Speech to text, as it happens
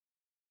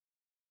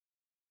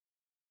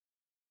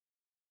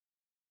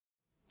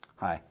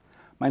Hi,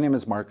 my name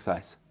is Mark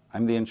Zeiss.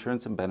 I'm the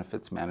Insurance and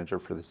Benefits Manager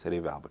for the City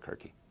of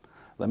Albuquerque.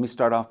 Let me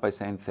start off by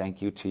saying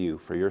thank you to you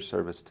for your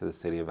service to the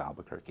City of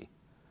Albuquerque.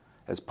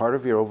 As part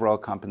of your overall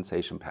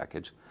compensation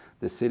package,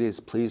 the City is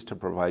pleased to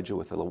provide you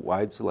with a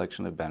wide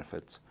selection of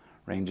benefits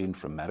ranging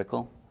from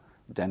medical,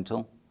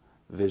 dental,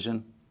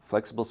 vision,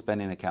 flexible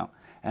spending account,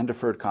 and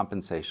deferred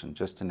compensation,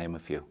 just to name a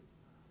few.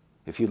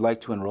 If you'd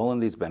like to enroll in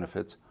these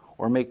benefits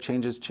or make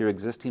changes to your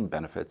existing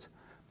benefits,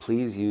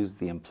 please use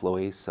the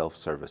Employee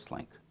Self-Service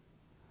link.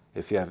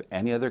 If you have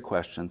any other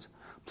questions,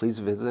 please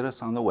visit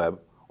us on the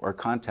web or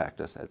contact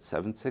us at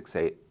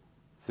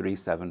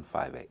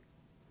 768-3758.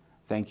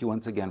 Thank you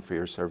once again for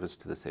your service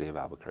to the City of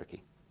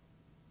Albuquerque.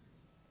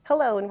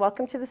 Hello and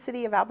welcome to the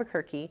City of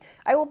Albuquerque.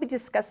 I will be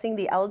discussing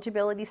the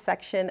eligibility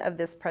section of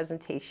this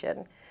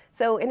presentation.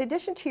 So in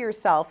addition to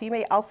yourself, you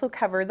may also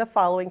cover the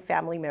following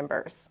family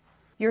members: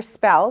 your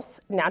spouse,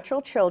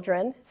 natural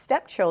children,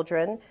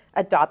 stepchildren,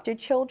 adopted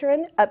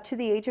children up to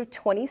the age of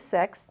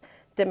 26,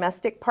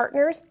 domestic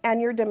partners, and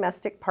your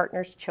domestic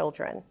partner's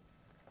children.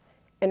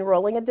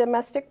 Enrolling a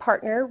domestic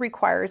partner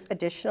requires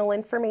additional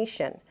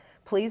information.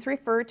 Please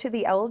refer to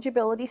the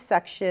eligibility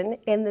section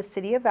in the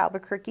City of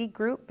Albuquerque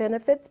Group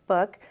Benefits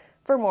book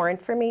for more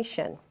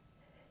information.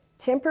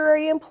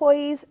 Temporary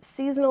employees,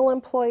 seasonal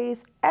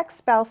employees,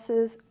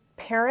 ex-spouses,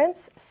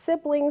 parents,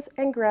 siblings,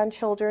 and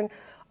grandchildren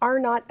are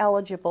not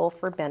eligible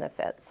for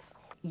benefits.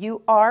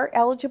 You are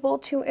eligible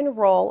to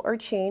enroll or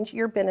change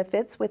your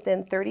benefits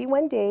within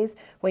 31 days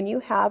when you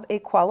have a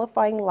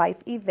qualifying life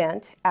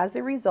event as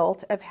a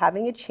result of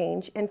having a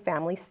change in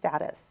family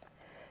status.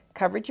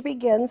 Coverage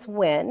begins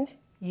when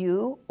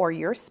you or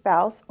your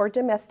spouse or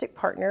domestic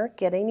partner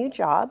get a new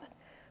job,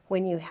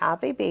 when you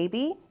have a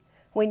baby,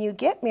 when you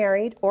get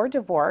married or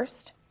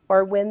divorced,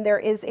 or when there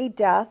is a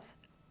death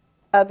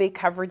of a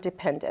covered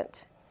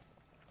dependent.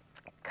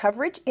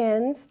 Coverage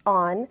ends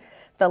on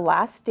the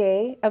last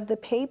day of the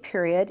pay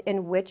period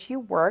in which you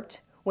worked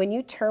when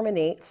you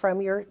terminate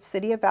from your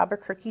City of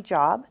Albuquerque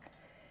job,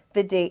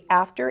 the day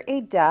after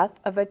a death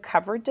of a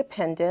covered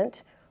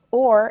dependent,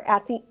 or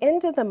at the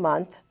end of the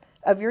month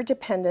of your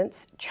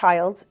dependent's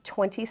child's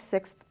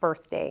 26th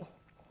birthday.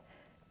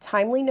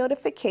 Timely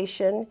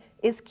notification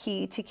is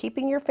key to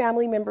keeping your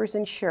family members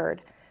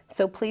insured,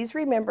 so please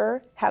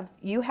remember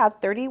you have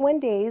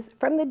 31 days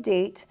from the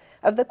date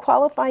of the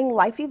qualifying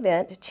life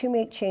event to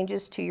make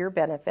changes to your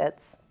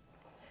benefits.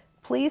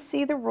 Please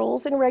see the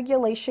rules and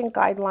regulation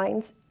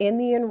guidelines in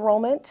the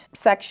enrollment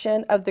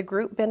section of the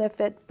group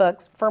benefit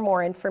books for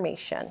more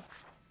information.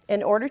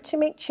 In order to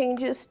make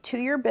changes to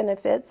your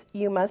benefits,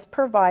 you must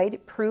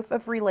provide proof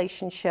of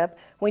relationship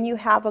when you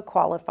have a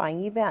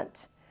qualifying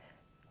event.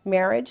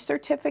 Marriage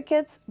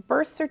certificates,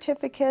 birth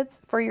certificates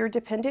for your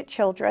dependent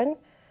children,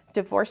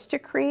 divorce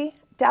decree,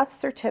 death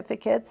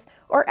certificates,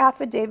 or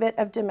affidavit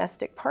of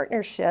domestic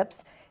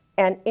partnerships,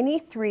 and any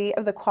 3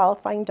 of the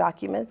qualifying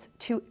documents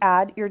to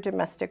add your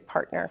domestic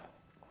partner.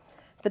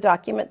 The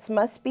documents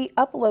must be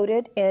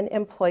uploaded in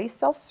Employee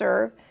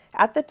Self-Serve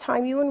at the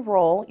time you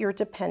enroll your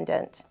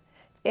dependent.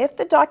 If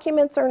the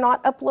documents are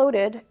not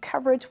uploaded,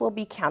 coverage will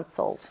be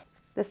canceled.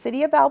 The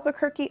City of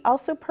Albuquerque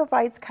also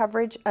provides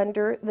coverage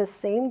under the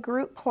same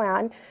group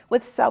plan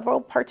with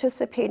several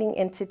participating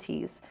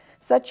entities,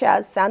 such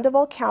as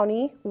Sandoval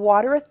County,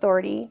 Water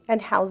Authority,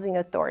 and Housing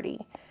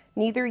Authority.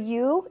 Neither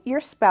you,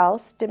 your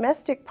spouse,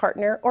 domestic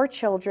partner, or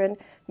children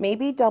may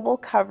be double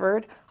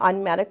covered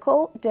on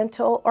medical,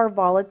 dental, or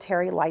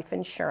voluntary life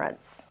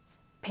insurance.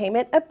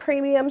 Payment of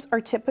premiums are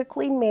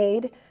typically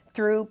made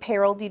through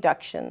payroll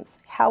deductions.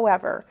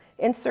 However,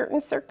 in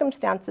certain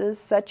circumstances,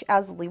 such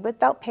as leave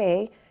without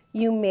pay,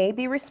 you may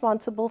be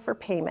responsible for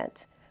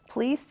payment.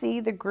 Please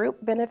see the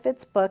group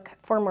benefits book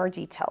for more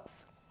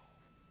details.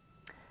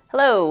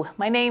 Hello,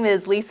 my name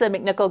is Lisa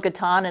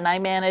McNichol-Gatton and I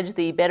manage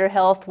the Better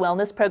Health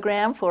Wellness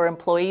Program for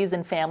employees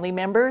and family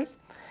members.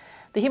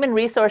 The Human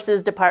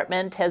Resources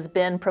Department has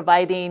been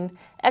providing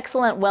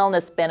excellent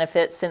wellness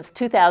benefits since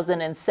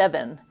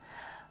 2007.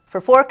 For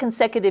 4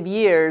 consecutive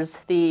years,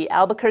 the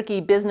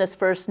Albuquerque Business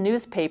First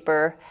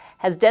newspaper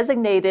has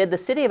designated the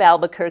City of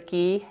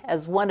Albuquerque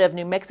as one of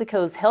New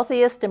Mexico's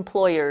healthiest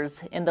employers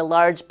in the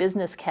large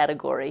business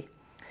category.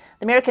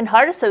 The American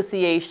Heart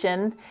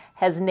Association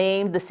has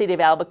named the City of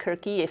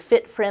Albuquerque a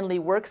fit-friendly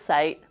work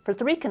site for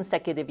 3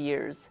 consecutive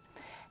years.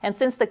 And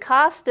since the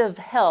cost of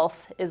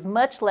health is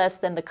much less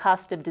than the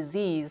cost of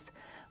disease,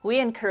 we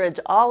encourage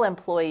all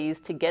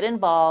employees to get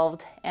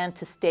involved and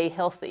to stay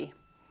healthy.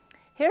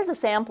 Here's a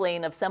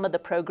sampling of some of the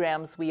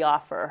programs we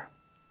offer.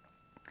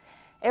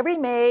 Every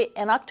May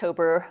and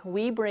October,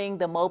 we bring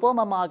the mobile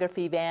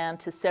mammography van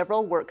to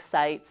several work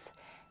sites,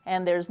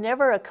 and there's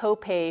never a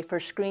copay for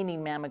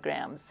screening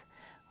mammograms.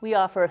 We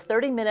offer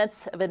 30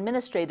 minutes of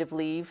administrative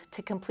leave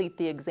to complete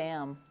the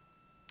exam.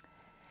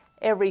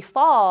 Every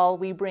fall,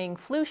 we bring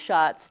flu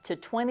shots to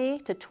 20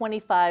 to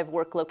 25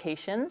 work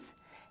locations,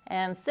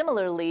 and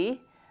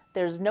similarly,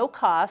 there's no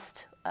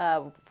cost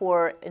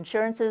for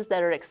insurances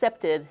that are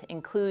accepted,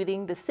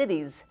 including the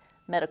city's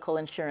medical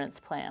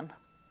insurance plan.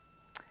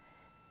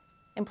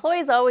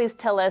 Employees always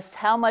tell us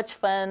how much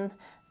fun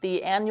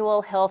the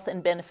annual Health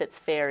and Benefits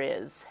Fair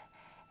is.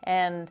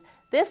 And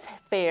this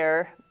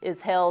fair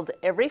is held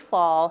every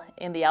fall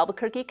in the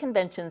Albuquerque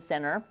Convention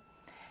Center,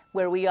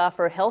 where we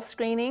offer health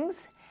screenings,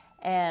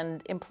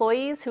 and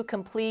employees who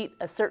complete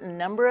a certain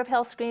number of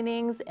health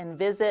screenings and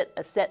visit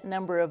a set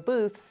number of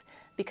booths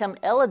become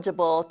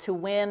eligible to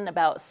win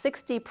about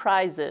 60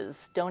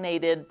 prizes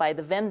donated by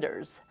the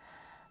vendors.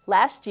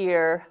 Last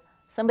year,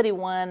 somebody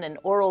won an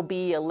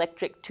Oral-B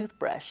electric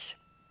toothbrush.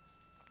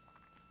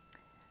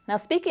 Now,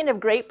 speaking of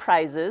great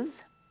prizes,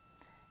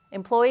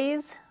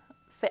 employees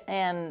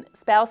and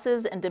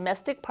spouses and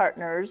domestic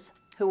partners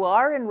who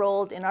are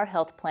enrolled in our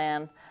health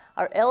plan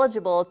are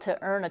eligible to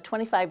earn a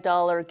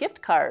 $25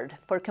 gift card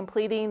for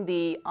completing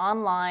the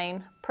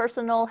online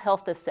personal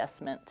health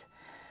assessment.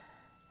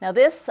 Now,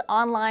 this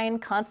online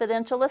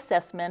confidential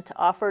assessment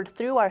offered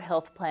through our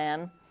health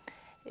plan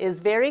is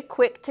very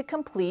quick to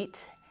complete,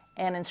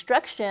 and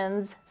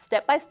instructions,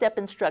 step-by-step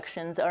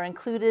instructions, are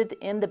included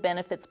in the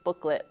benefits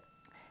booklet.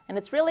 And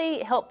it's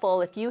really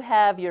helpful if you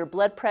have your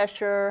blood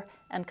pressure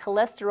and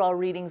cholesterol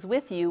readings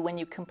with you when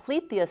you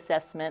complete the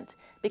assessment,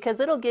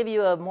 because it'll give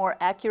you a more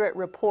accurate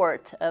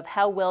report of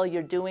how well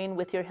you're doing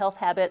with your health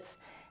habits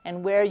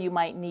and where you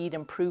might need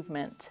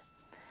improvement.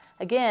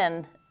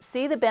 Again,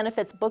 see the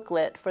benefits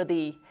booklet for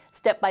the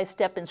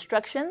step-by-step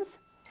instructions,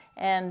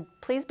 and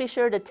please be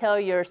sure to tell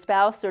your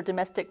spouse or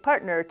domestic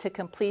partner to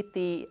complete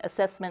the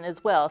assessment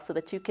as well so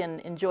that you can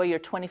enjoy your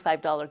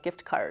 $25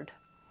 gift card.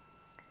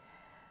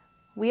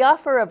 We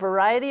offer a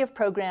variety of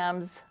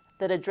programs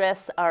that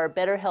address our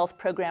Better Health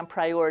program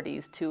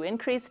priorities to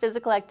increase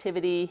physical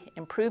activity,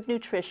 improve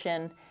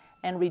nutrition,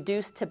 and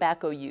reduce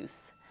tobacco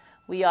use.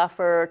 We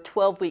offer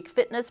 12-week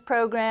fitness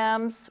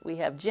programs, we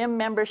have gym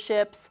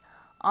memberships,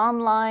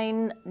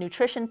 online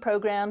nutrition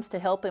programs to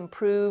help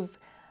improve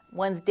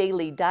one's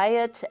daily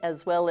diet,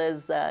 as well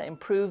as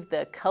improve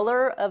the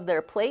color of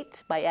their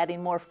plate by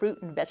adding more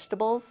fruit and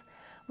vegetables.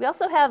 We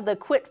also have the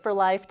Quit for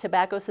Life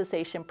tobacco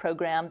cessation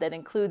program that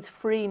includes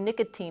free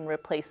nicotine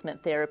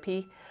replacement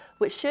therapy,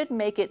 which should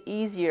make it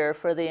easier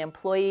for the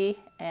employee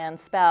and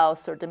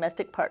spouse or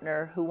domestic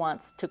partner who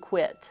wants to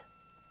quit.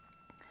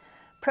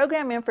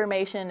 Program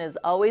information is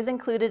always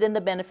included in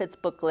the benefits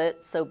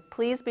booklet, so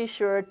please be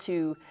sure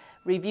to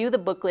review the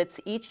booklets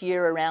each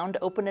year around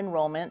open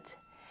enrollment.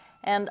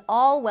 And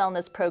all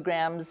wellness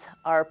programs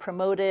are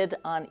promoted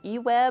on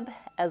eWeb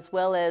as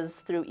well as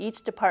through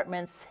each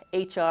department's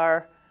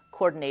HR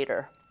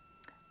coordinator.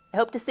 I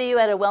hope to see you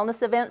at a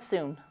wellness event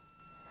soon.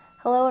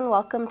 Hello and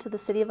welcome to the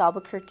City of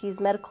Albuquerque's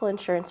medical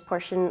insurance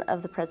portion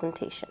of the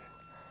presentation.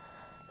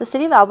 The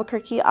City of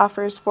Albuquerque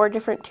offers 4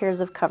 different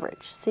tiers of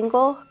coverage: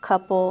 single,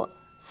 couple,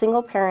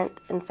 single parent,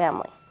 and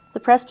family.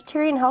 The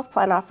Presbyterian Health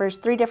Plan offers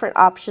 3 different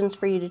options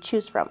for you to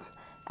choose from: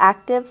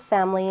 active,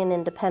 family, and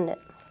independent.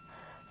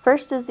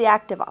 First is the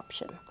active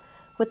option.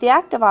 With the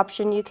active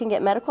option, you can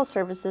get medical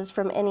services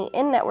from any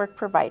in-network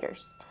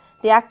providers.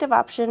 The active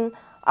option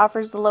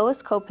offers the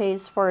lowest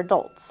copays for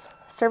adults.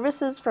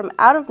 Services from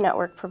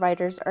out-of-network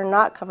providers are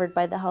not covered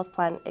by the health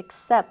plan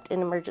except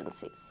in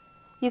emergencies.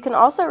 You can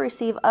also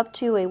receive up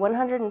to a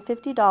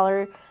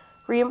 $150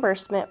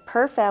 reimbursement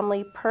per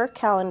family per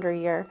calendar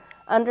year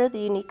under the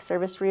Unique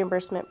Service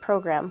Reimbursement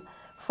Program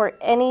for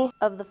any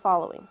of the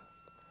following: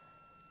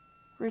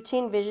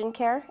 routine vision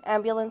care,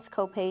 ambulance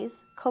copays,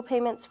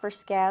 copayments for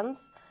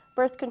scans,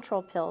 birth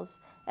control pills,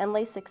 and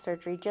LASIK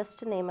surgery, just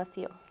to name a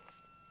few.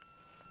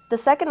 The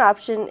second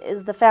option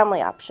is the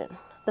family option.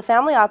 The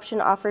family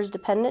option offers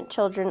dependent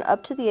children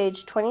up to the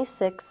age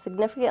 26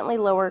 significantly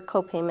lower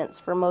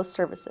copayments for most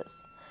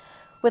services.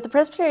 With the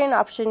Presbyterian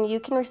option, you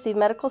can receive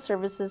medical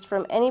services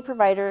from any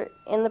provider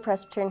in the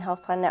Presbyterian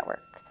Health Plan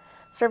network.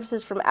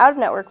 Services from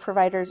out-of-network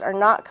providers are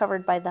not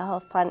covered by the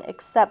health plan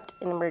except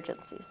in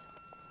emergencies.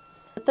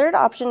 The third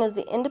option is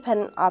the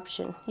independent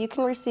option. You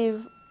can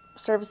receive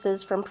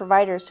services from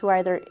providers who are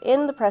either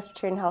in the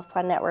Presbyterian Health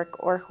Plan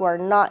network or who are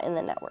not in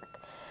the network.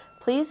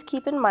 Please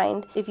keep in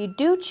mind, if you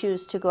do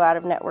choose to go out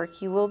of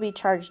network, you will be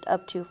charged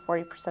up to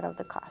 40% of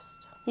the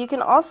cost. You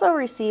can also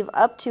receive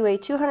up to a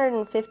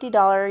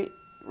 $250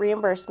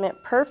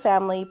 reimbursement per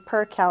family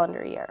per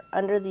calendar year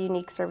under the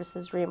Unique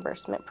Services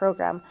Reimbursement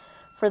Program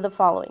for the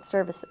following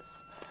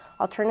services: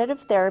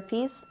 alternative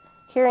therapies,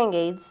 hearing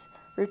aids,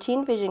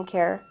 routine vision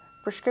care,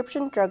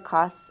 prescription drug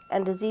costs,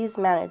 and disease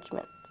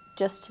management,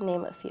 just to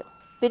name a few.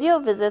 Video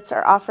visits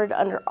are offered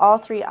under all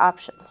 3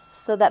 options,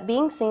 so that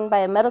being seen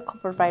by a medical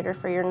provider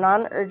for your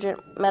non-urgent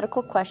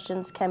medical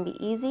questions can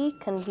be easy,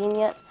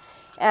 convenient,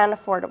 and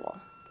affordable.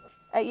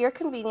 At your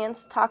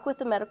convenience, talk with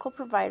the medical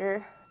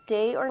provider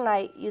day or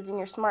night using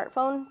your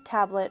smartphone,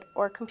 tablet,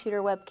 or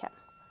computer webcam.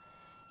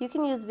 You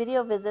can use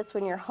video visits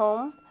when you're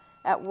home,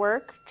 at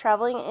work,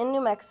 traveling in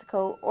New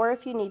Mexico, or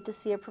if you need to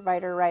see a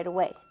provider right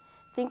away.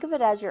 Think of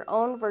it as your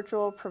own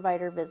virtual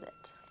provider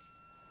visit.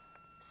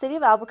 City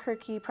of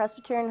Albuquerque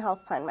Presbyterian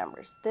Health Plan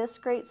members, this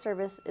great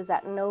service is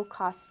at no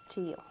cost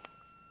to you.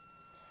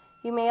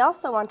 You may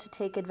also want to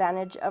take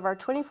advantage of our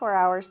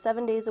 24-hour,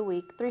 7 days a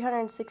week,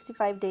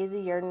 365 days a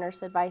year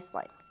nurse advice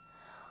line,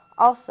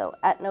 also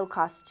at no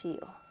cost to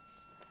you.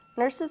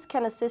 Nurses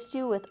can assist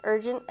you with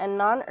urgent and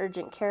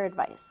non-urgent care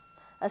advice,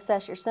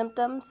 assess your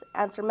symptoms,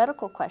 answer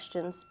medical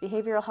questions,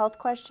 behavioral health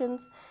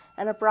questions,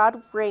 and a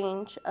broad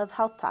range of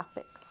health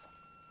topics.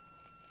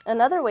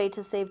 Another way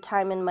to save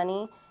time and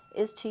money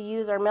is to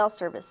use our mail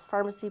service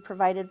pharmacy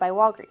provided by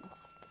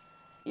Walgreens.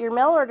 Your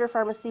mail order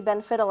pharmacy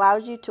benefit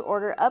allows you to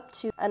order up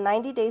to a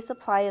 90-day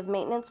supply of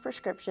maintenance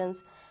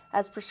prescriptions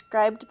as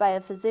prescribed by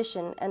a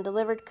physician and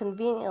delivered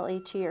conveniently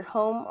to your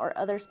home or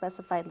other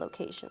specified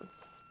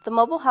locations. The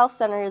Mobile Health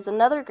Center is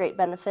another great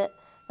benefit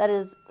that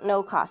is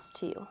no cost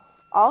to you.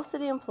 All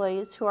city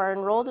employees who are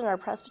enrolled in our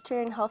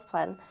Presbyterian Health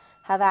Plan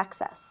have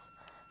access.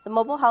 The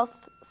Mobile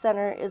Health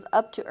Center is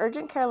up to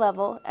urgent care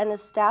level and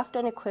is staffed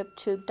and equipped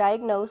to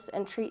diagnose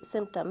and treat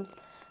symptoms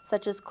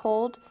such as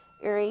cold,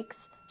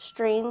 earaches,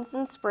 strains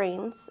and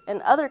sprains,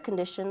 and other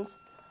conditions.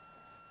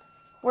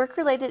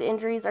 Work-related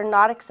injuries are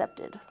not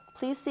accepted.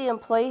 Please see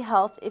Employee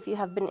Health if you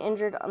have been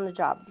injured on the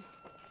job.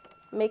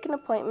 Make an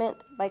appointment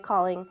by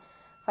calling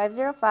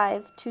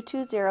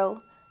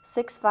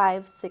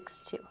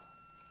 505-220-6562.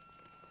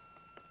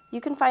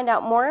 You can find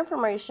out more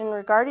information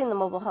regarding the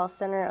Mobile Health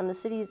Center on the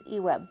city's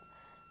eWeb.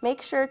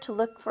 Make sure to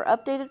look for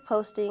updated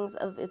postings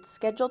of its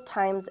scheduled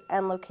times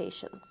and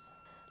locations.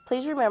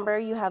 Please remember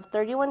you have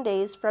 31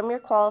 days from your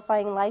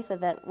qualifying life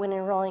event when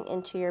enrolling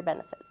into your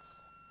benefits.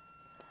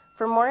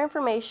 For more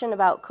information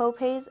about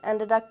copays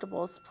and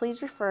deductibles,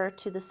 please refer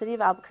to the City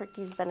of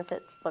Albuquerque's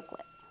benefits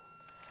booklet.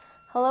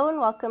 Hello and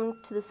welcome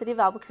to the City of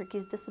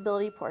Albuquerque's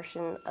disability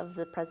portion of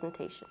the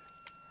presentation.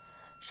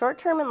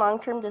 Short-term and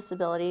long-term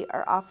disability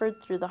are offered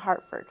through the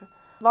Hartford.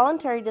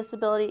 Voluntary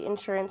disability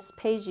insurance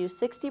pays you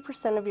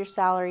 60% of your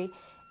salary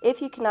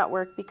if you cannot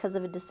work because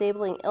of a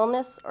disabling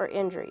illness or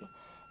injury.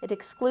 It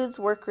excludes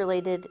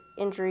work-related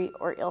injury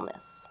or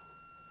illness.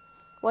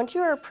 Once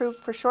you are approved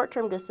for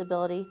short-term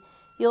disability,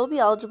 you will be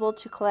eligible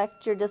to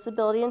collect your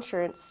disability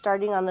insurance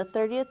starting on the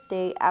 30th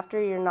day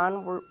after your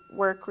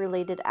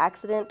non-work-related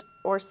accident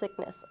or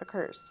sickness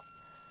occurs.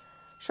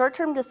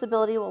 Short-term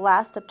disability will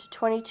last up to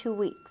 22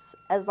 weeks,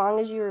 as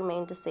long as you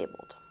remain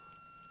disabled.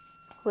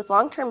 With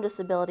long-term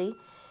disability,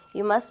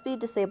 you must be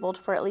disabled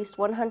for at least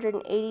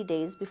 180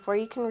 days before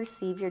you can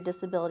receive your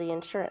disability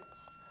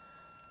insurance.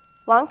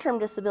 Long-term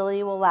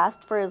disability will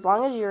last for as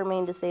long as you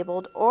remain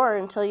disabled or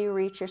until you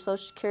reach your Social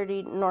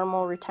Security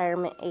normal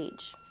retirement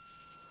age.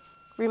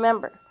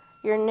 Remember,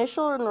 your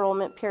initial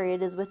enrollment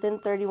period is within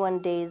 31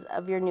 days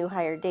of your new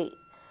hire date.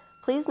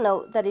 Please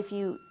note that if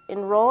you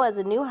enroll as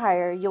a new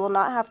hire, you will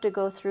not have to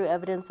go through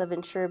evidence of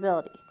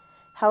insurability.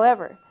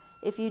 However,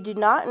 if you do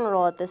not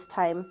enroll at this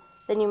time,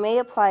 then you may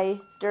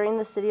apply during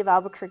the City of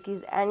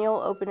Albuquerque's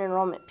annual open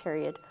enrollment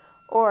period,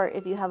 or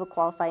if you have a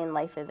qualifying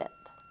life event.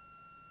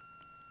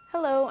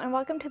 Hello and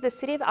welcome to the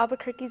City of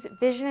Albuquerque's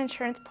vision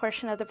insurance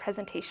portion of the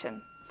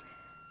presentation.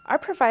 Our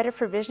provider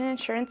for vision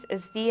insurance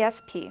is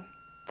VSP.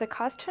 The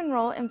cost to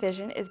enroll in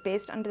vision is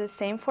based under the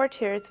same 4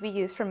 tiers we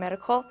use for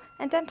medical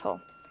and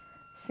dental: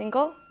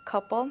 single,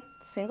 couple,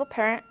 single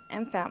parent,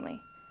 and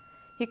family.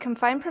 You can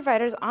find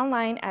providers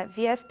online at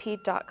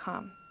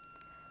vsp.com.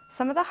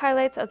 Some of the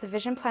highlights of the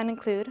vision plan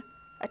include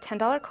a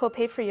 $10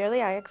 copay for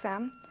yearly eye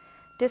exam,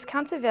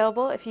 discounts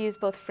available if you use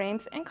both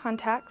frames and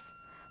contacts,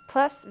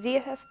 plus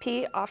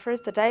VSP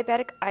offers the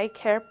Diabetic Eye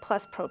Care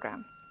Plus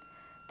program.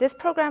 This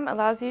program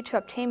allows you to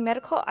obtain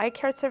medical eye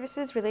care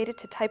services related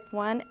to type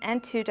 1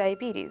 and 2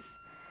 diabetes.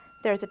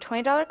 There is a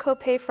 $20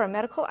 copay for a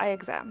medical eye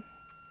exam.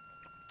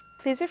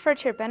 Please refer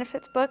to your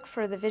benefits book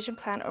for the vision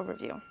plan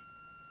overview.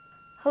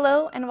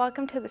 Hello and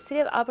welcome to the City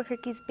of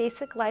Albuquerque's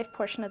Basic Life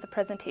portion of the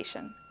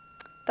presentation.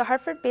 The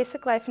Hartford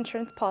Basic Life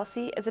Insurance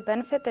Policy is a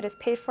benefit that is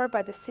paid for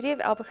by the City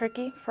of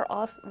Albuquerque for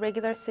all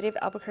regular City of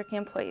Albuquerque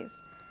employees.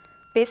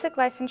 Basic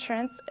life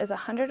insurance is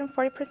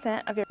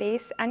 140% of your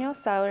base annual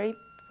salary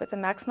with a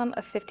maximum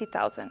of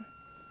 $50,000.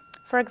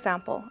 For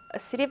example, a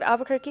City of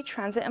Albuquerque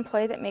transit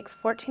employee that makes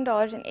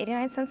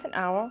 $14.89 an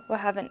hour will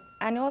have an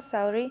annual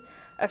salary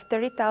of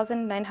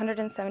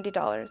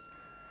 $30,970.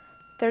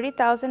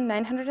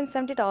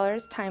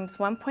 $30,970 times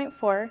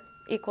 1.4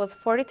 equals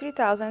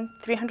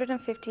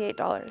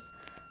 $43,358.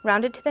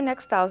 Rounded to the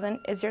next thousand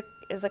is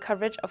a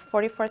coverage of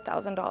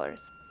 $44,000.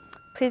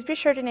 Please be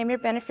sure to name your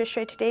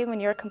beneficiary today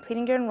when you are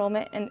completing your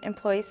enrollment in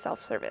employee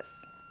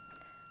self-service.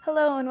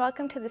 Hello and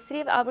welcome to the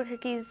City of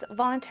Albuquerque's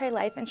voluntary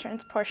life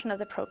insurance portion of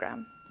the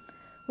program.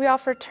 We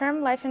offer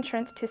term life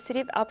insurance to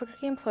City of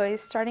Albuquerque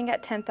employees starting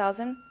at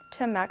 $10,000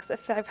 to a max of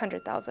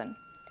 $500,000.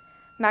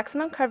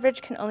 Maximum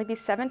coverage can only be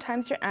 7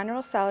 times your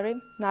annual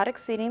salary, not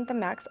exceeding the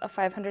max of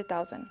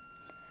 $500,000.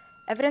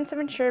 Evidence of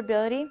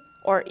insurability,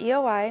 or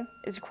EOI,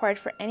 is required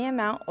for any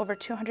amount over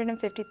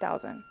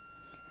 $250,000.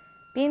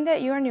 Being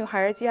that you are new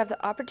hires, you have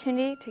the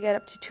opportunity to get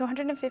up to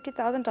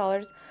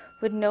 $250,000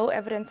 with no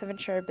evidence of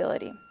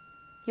insurability.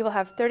 You will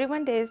have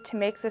 31 days to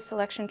make this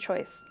selection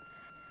choice.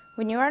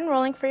 When you are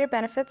enrolling for your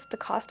benefits, the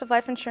cost of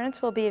life insurance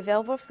will be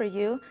available for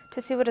you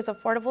to see what is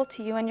affordable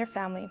to you and your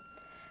family.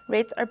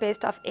 Rates are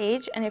based off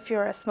age and if you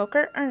are a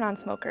smoker or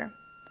non-smoker.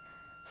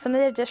 Some of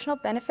the additional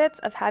benefits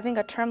of having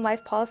a term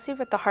life policy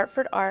with the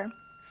Hartford are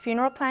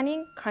funeral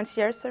planning,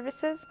 concierge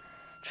services,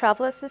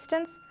 travel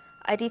assistance,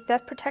 ID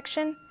theft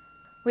protection.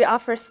 We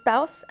offer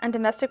spouse and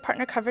domestic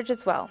partner coverage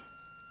as well.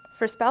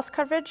 For spouse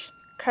coverage,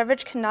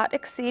 coverage cannot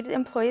exceed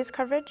employee's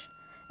coverage.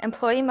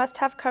 Employee must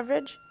have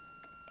coverage.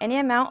 Any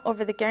amount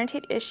over the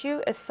guaranteed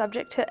issue is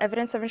subject to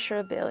evidence of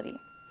insurability.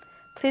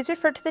 Please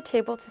refer to the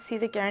table to see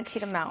the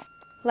guaranteed amount.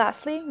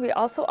 Lastly, we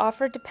also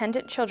offer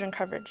dependent children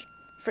coverage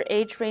for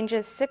age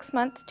ranges 6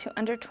 months to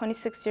under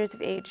 26 years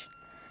of age.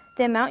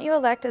 The amount you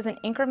elect is in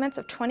increments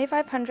of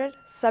 $2,500,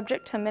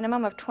 subject to a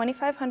minimum of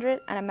 $2,500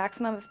 and a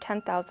maximum of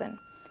 $10,000.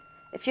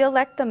 If you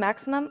elect the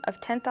maximum of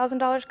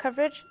 $10,000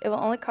 coverage, it will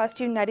only cost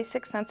you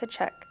 96 cents a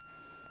check.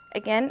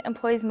 Again,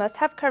 employees must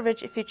have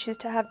coverage if you choose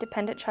to have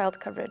dependent child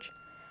coverage.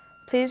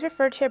 Please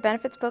refer to your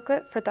benefits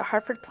booklet for the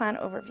Hartford Plan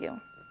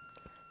overview.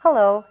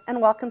 Hello,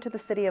 and welcome to the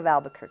City of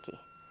Albuquerque.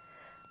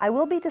 I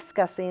will be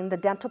discussing the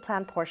dental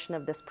plan portion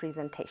of this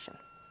presentation.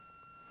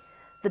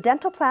 The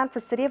dental plan for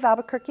City of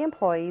Albuquerque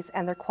employees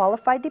and their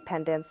qualified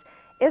dependents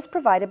is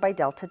provided by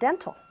Delta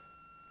Dental.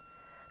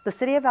 The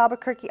City of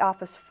Albuquerque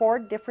offers 4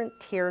 different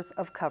tiers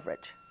of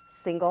coverage: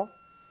 single,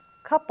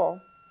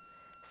 couple,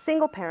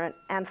 single parent,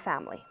 and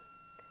family.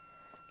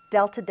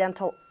 Delta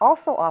Dental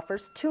also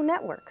offers 2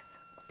 networks,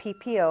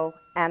 PPO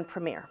and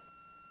Premier.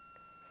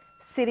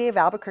 City of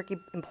Albuquerque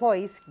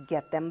employees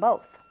get them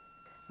both.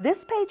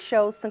 This page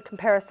shows some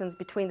comparisons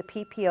between the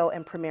PPO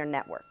and Premier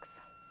networks.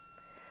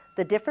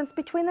 The difference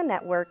between the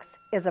networks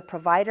is a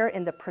provider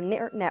in the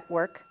Premier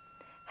network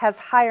has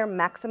higher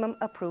maximum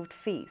approved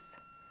fees,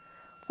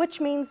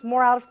 which means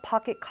more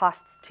out-of-pocket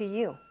costs to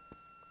you.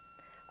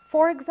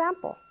 For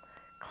example,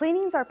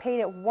 cleanings are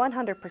paid at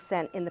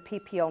 100% in the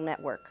PPO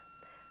network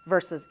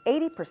versus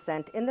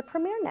 80% in the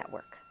Premier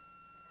network.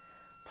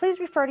 Please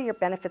refer to your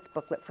benefits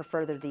booklet for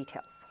further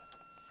details.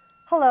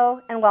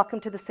 Hello, and welcome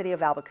to the City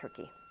of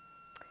Albuquerque.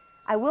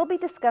 I will be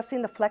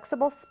discussing the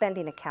flexible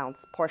spending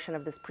accounts portion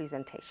of this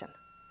presentation.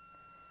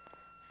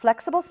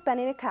 Flexible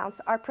spending accounts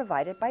are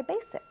provided by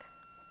Basic.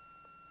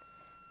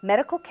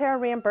 Medical care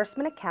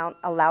reimbursement account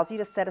allows you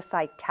to set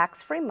aside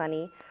tax-free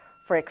money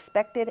for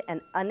expected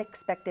and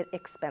unexpected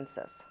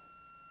expenses.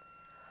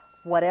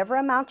 Whatever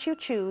amount you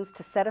choose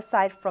to set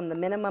aside, from the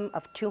minimum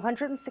of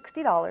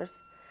 $260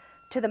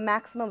 to the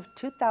maximum of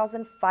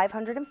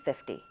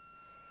 $2,550,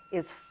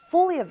 is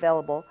fully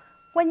available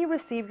when you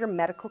receive your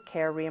medical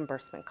care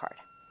reimbursement card.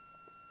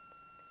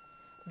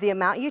 The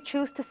amount you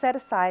choose to set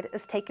aside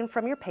is taken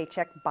from your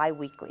paycheck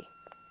bi-weekly.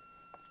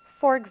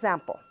 For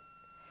example,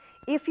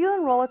 if you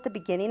enroll at the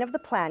beginning of the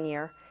plan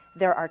year,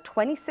 there are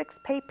 26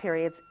 pay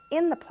periods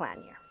in the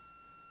plan year.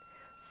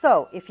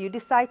 So if you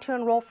decide to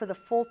enroll for the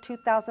full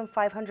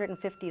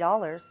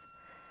 $2,550,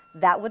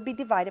 that would be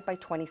divided by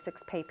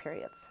 26 pay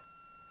periods.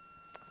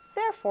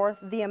 Therefore,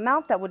 the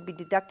amount that would be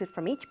deducted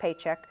from each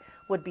paycheck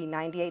would be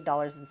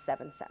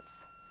 $98.07.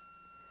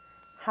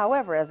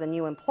 However, as a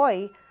new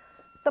employee,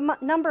 the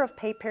number of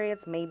pay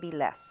periods may be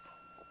less.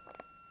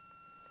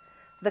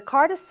 The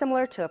card is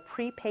similar to a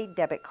prepaid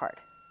debit card.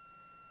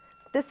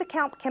 This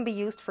account can be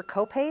used for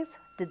copays,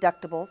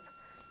 deductibles,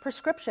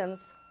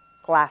 prescriptions,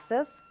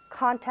 glasses,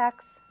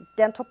 contacts,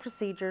 dental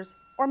procedures,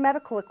 or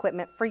medical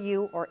equipment for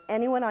you or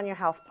anyone on your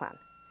health plan.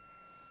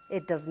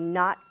 It does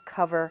not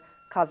cover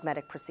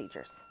cosmetic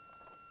procedures.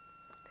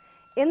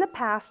 In the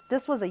past,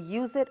 this was a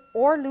use it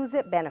or lose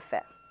it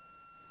benefit.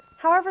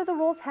 However, the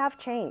rules have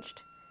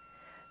changed.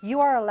 You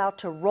are allowed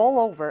to roll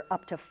over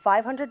up to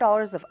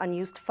 $500 of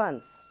unused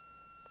funds.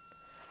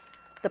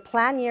 The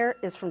plan year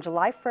is from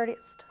July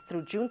 1st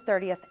through June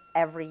 30th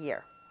every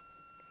year.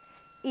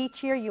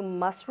 Each year you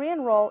must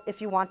re-enroll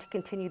if you want to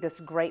continue this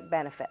great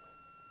benefit.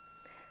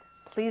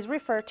 Please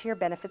refer to your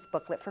benefits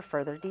booklet for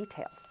further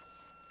details.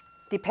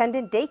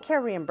 Dependent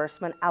daycare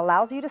reimbursement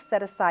allows you to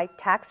set aside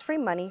tax-free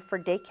money for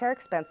daycare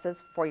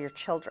expenses for your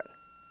children.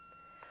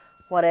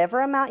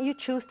 Whatever amount you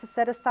choose to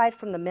set aside,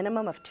 from the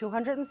minimum of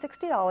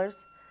 $260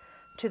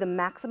 to the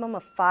maximum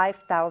of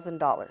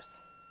 $5,000.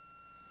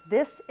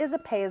 This is a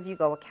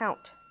pay-as-you-go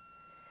account.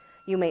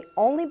 You may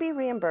only be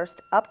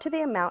reimbursed up to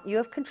the amount you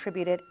have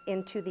contributed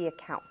into the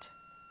account.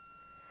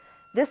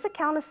 This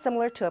account is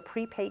similar to a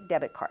prepaid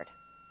debit card.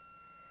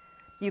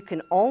 You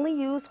can only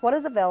use what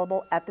is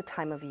available at the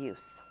time of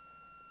use.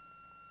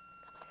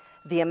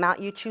 The amount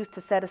you choose to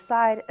set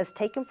aside is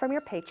taken from your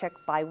paycheck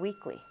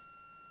bi-weekly.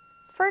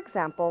 For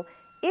example,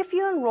 if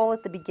you enroll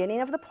at the beginning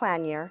of the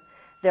plan year,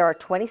 there are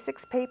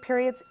 26 pay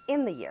periods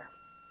in the year.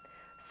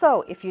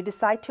 So if you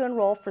decide to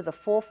enroll for the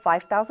full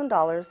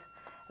 $5,000,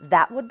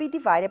 that would be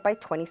divided by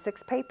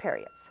 26 pay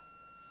periods.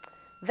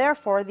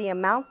 Therefore, the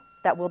amount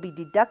that will be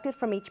deducted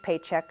from each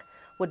paycheck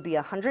would be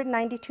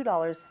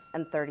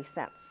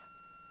 $192.30.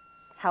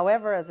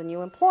 However, as a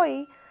new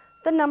employee,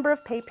 the number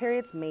of pay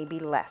periods may be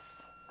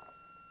less.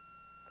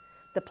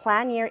 The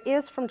plan year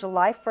is from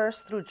July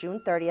 1st through June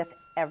 30th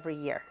every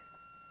year.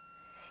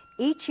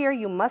 Each year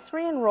you must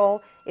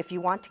re-enroll if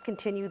you want to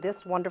continue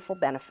this wonderful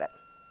benefit.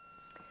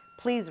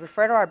 Please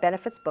refer to our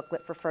benefits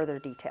booklet for further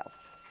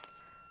details.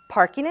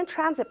 Parking and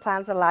transit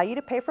plans allow you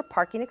to pay for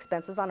parking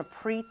expenses on a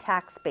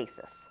pre-tax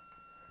basis.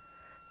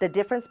 The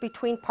difference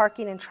between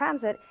parking and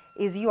transit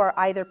is you are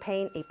either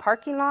paying a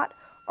parking lot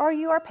or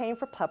you are paying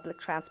for public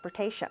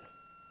transportation.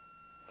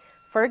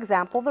 For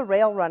example, the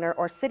rail runner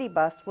or city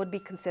bus would be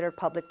considered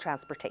public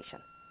transportation.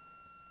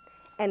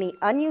 Any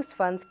unused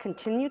funds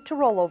continue to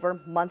roll over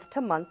month to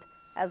month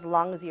as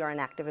long as you are an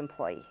active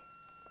employee.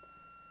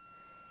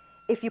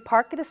 If you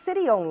park at a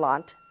city-owned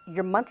lot,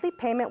 your monthly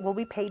payment will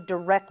be paid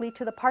directly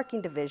to the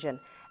parking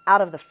division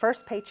out of the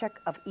first paycheck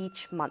of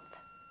each month.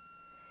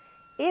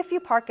 If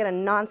you park at a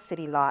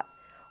non-city lot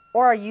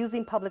or are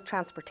using public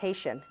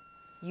transportation,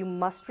 you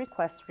must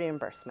request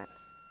reimbursement.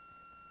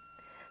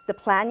 The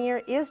plan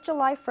year is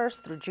July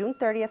 1st through June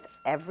 30th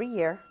every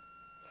year.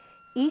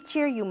 Each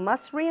year you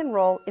must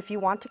re-enroll if you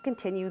want to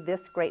continue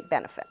this great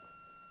benefit.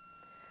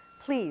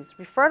 Please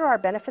refer to our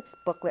benefits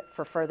booklet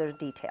for further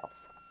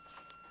details.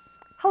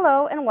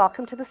 Hello and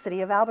welcome to the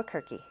City of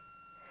Albuquerque.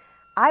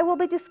 I will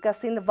be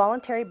discussing the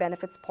voluntary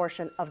benefits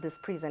portion of this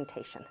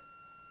presentation.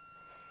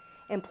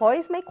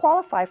 Employees may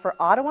qualify for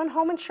auto and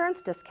home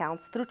insurance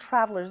discounts through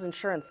Travelers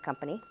Insurance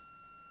Company.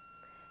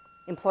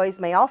 Employees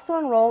may also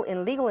enroll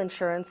in legal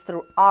insurance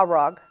through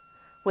AROG,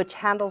 which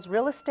handles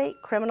real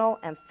estate, criminal,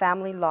 and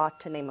family law,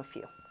 to name a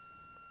few.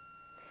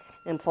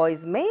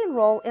 Employees may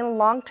enroll in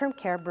long-term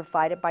care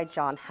provided by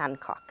John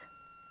Hancock.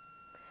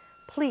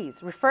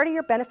 Please refer to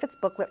your benefits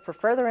booklet for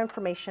further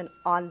information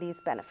on these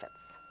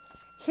benefits.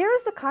 Here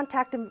is the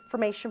contact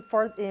information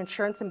for the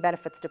Insurance and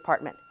Benefits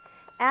Department,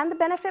 and the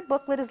benefit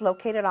booklet is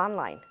located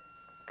online.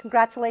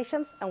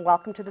 Congratulations and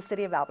welcome to the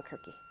City of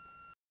Albuquerque.